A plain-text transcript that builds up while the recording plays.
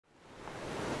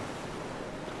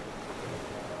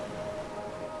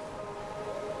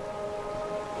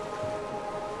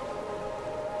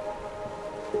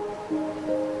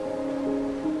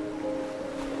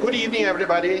Good evening,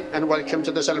 everybody, and welcome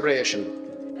to the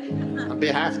celebration. On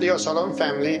behalf of the O'Sullivan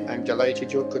family, I'm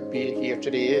delighted you could be here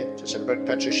today to celebrate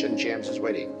Patricia and James's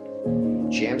wedding.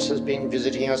 James has been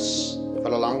visiting us for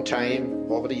a long time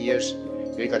over the years.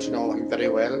 We got to know him very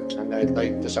well, and I'd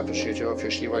like this opportunity to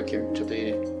officially welcome him to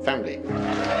the family.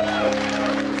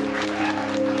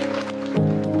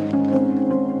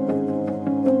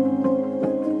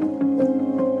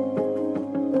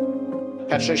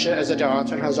 Patricia, as a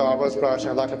daughter, has always brought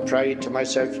a lot of pride to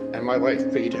myself and my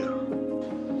wife, Peter.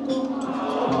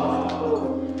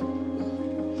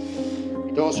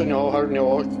 Those who know her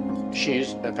know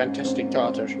she's a fantastic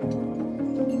daughter.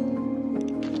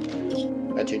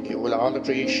 I think you will all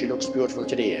agree she looks beautiful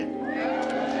today.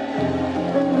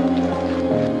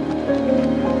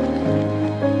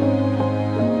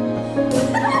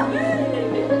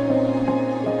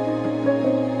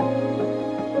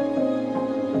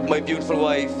 My beautiful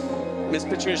wife, Miss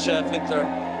Patricia Flinter.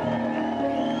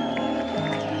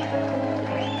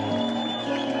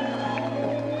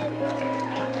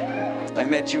 I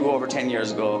met you over 10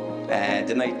 years ago,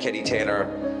 the night Kelly Taylor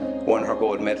won her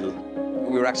gold medal.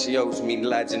 We were actually out meeting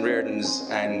lads in Reardon's,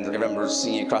 and I remember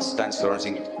seeing you across the dance floor and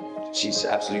thinking, she's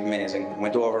absolutely amazing. I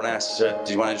went over and asked her, did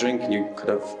you want a drink? And you could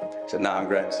have said, nah, I'm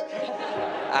grand.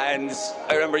 And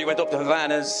I remember you went up to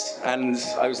Havana's, and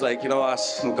I was like, you know what,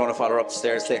 I'm going to follow her up the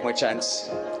stairs, take my chance.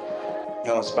 You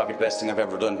know, it's probably the best thing I've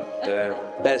ever done. The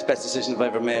best decision I've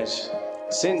ever made.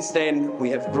 Since then, we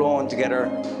have grown together.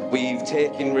 We've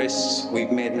taken risks,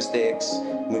 we've made mistakes,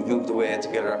 we've moved away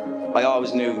together. I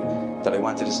always knew that I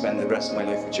wanted to spend the rest of my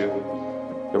life with you.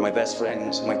 You're my best friend,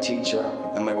 my teacher,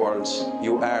 and my world.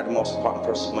 You are the most important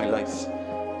person in my life.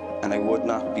 And I would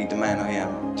not be the man I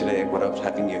am today without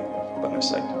having you by my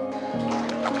side.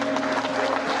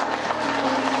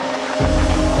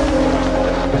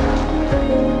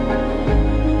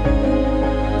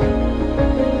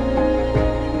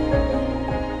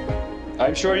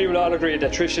 I'm sure you will all agree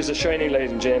that Trish is a shining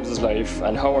light in James's life,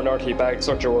 and how on earth he bagged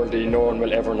such a worldie no one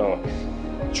will ever know.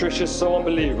 Trish is so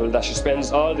unbelievable that she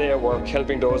spends all day at work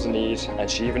helping those in need, and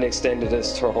she even extended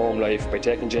this to her home life by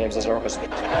taking James as her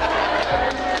husband.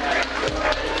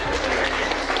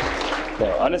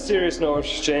 Now, on a serious note,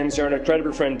 James, you're an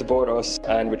incredible friend to both of us,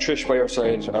 and with Trish by your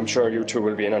side, I'm sure you two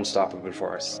will be an unstoppable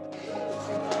force.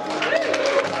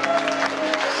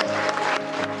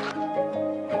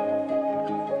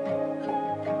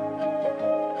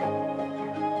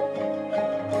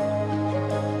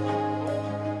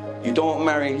 You don't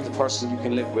marry the person you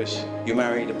can live with, you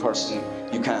marry the person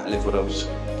you can't live without,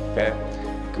 okay?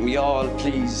 Can we all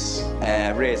please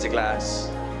raise a glass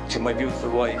to my beautiful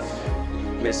wife,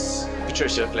 Miss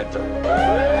Patricia Flinter.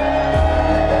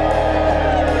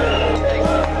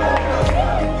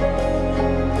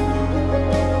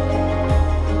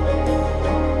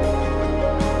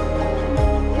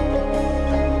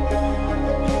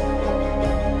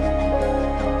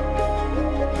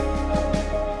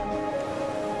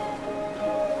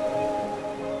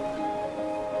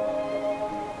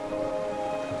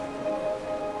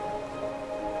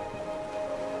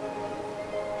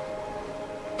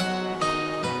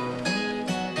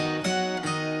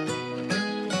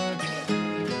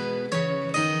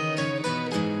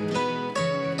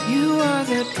 You are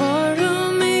that part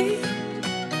of me,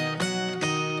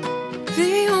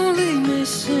 the only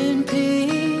missing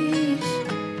piece.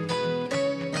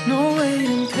 No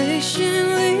waiting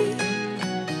patiently,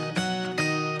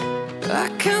 I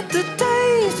count the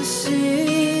days to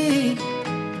see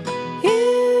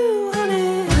you,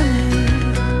 honey, honey.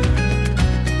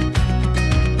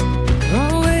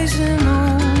 Always and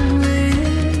only.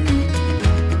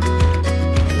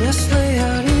 Let's lay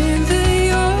out in the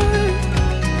yard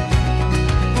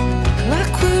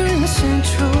like we're in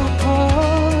Central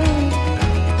Park.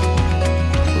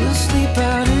 We'll sleep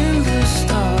out in the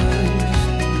stars.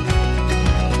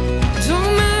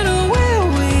 Don't matter where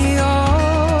we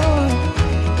are.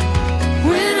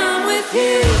 When I'm with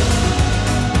you,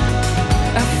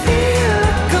 I feel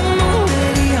like I'm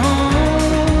already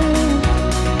home.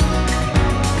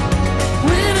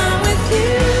 When I'm with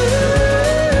you,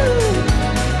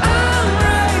 I'm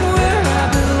right where I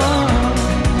belong.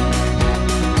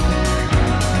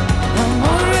 I'm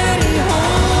already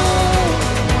home.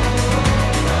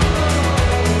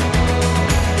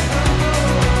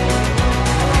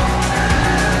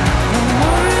 I'm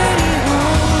already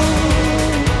home.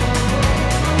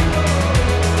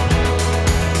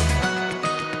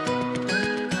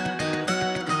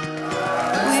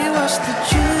 We watched the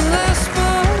July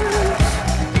sparks,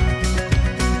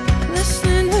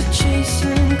 listening to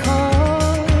chasing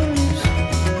cars.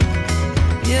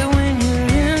 Yeah, when you're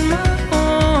in my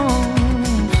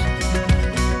arms,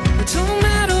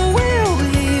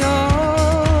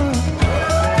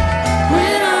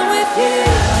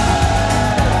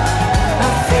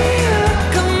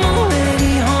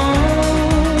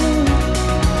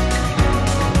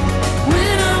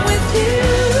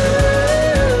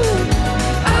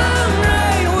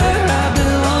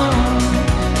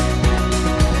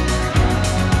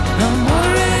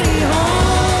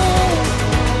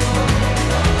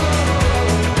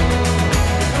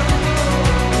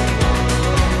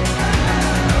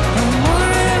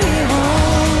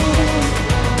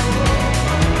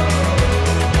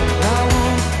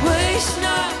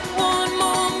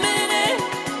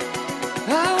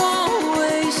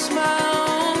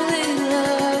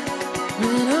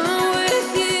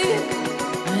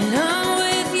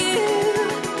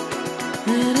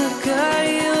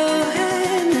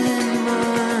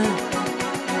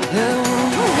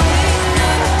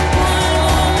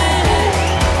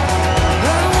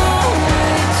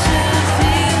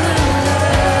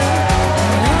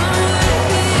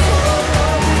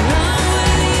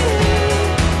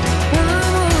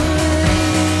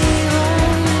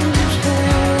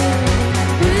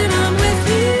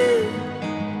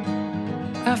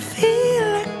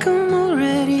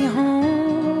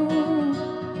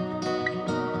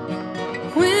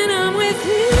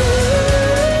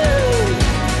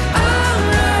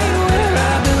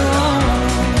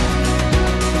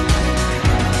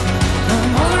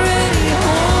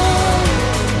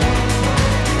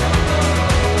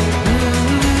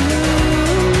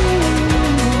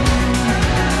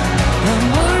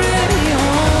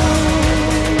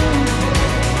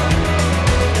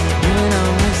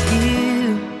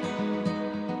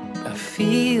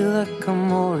 feel like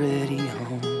I'm already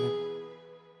home.